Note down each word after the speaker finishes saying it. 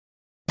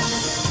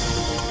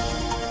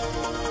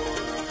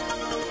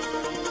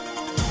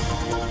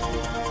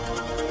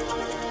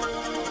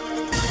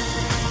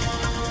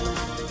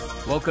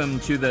Welcome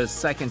to the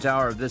second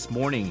hour of This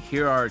Morning.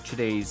 Here are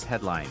today's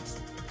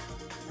headlines.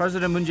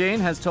 President Moon Jae-in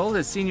has told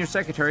his senior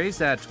secretaries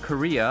that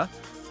Korea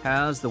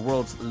has the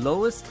world's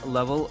lowest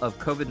level of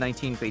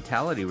COVID-19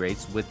 fatality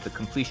rates with the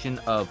completion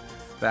of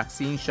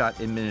vaccine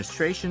shot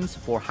administrations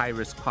for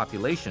high-risk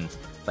populations,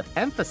 but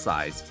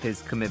emphasized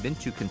his commitment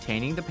to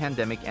containing the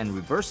pandemic and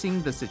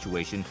reversing the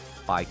situation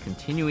by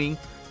continuing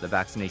the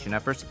vaccination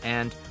efforts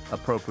and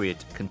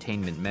appropriate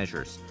containment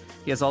measures.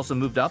 He has also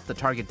moved up the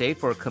target date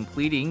for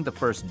completing the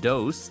first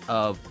dose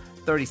of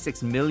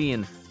 36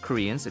 million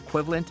Koreans,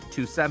 equivalent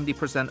to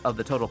 70% of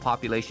the total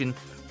population,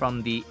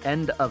 from the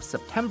end of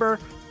September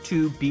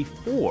to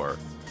before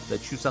the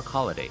Chuseok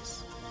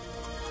holidays.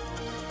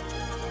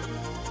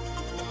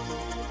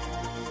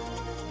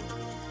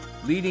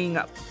 Leading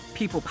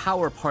People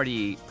Power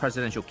Party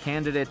presidential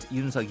candidate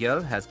Yoon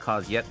Suk-yeol has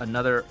caused yet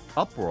another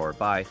uproar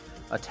by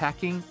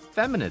attacking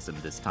feminism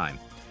this time.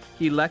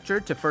 He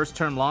lectured to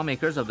first-term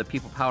lawmakers of the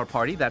People Power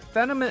Party that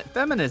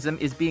feminism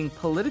is being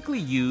politically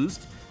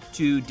used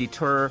to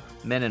deter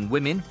men and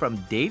women from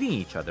dating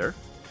each other,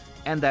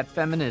 and that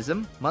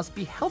feminism must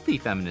be healthy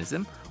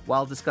feminism,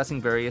 while discussing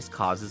various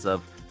causes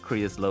of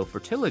Korea's low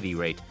fertility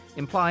rate,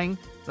 implying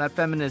that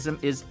feminism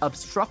is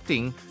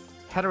obstructing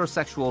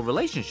heterosexual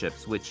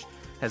relationships, which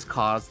has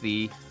caused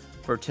the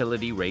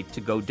fertility rate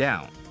to go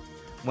down.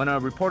 When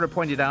a reporter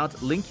pointed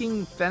out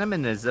linking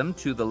feminism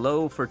to the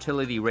low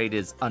fertility rate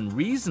is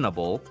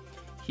unreasonable,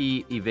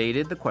 he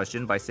evaded the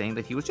question by saying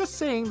that he was just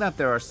saying that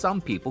there are some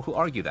people who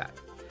argue that.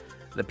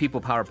 The People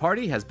Power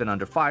Party has been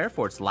under fire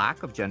for its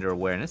lack of gender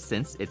awareness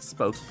since its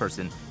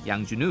spokesperson,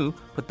 Yang Jun-woo,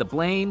 put the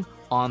blame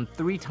on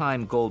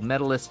three-time gold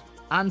medalist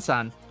An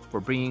San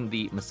for bringing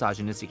the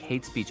misogynistic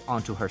hate speech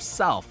onto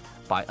herself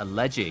by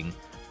alleging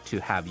to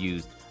have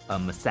used a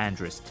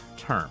misandrist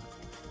term.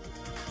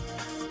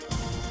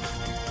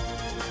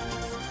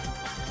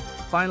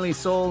 Finally,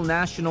 Seoul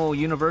National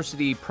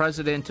University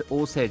President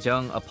Oh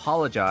Se-jung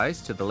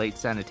apologized to the late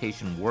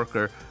sanitation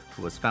worker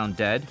who was found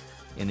dead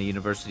in a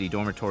university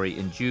dormitory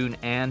in June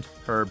and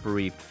her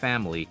bereaved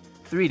family,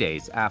 3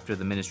 days after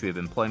the Ministry of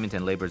Employment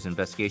and Labor's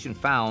investigation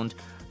found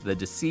the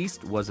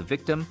deceased was a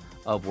victim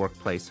of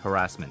workplace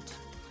harassment.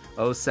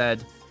 Oh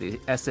said the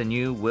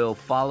SNU will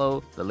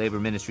follow the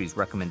Labor Ministry's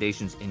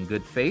recommendations in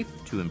good faith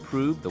to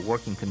improve the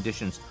working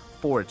conditions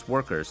for its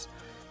workers.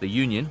 The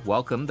union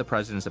welcomed the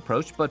president's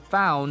approach, but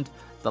found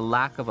the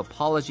lack of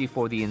apology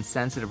for the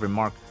insensitive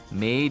remark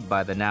made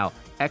by the now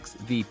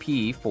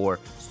ex-VP for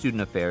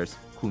Student Affairs,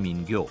 Koo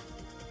Min-gyo.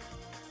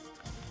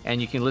 And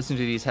you can listen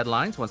to these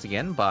headlines once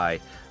again by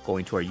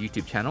going to our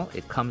YouTube channel.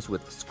 It comes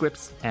with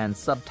scripts and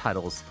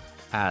subtitles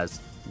as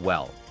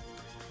well.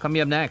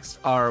 Coming up next,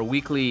 our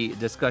weekly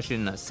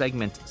discussion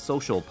segment,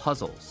 Social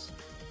Puzzles.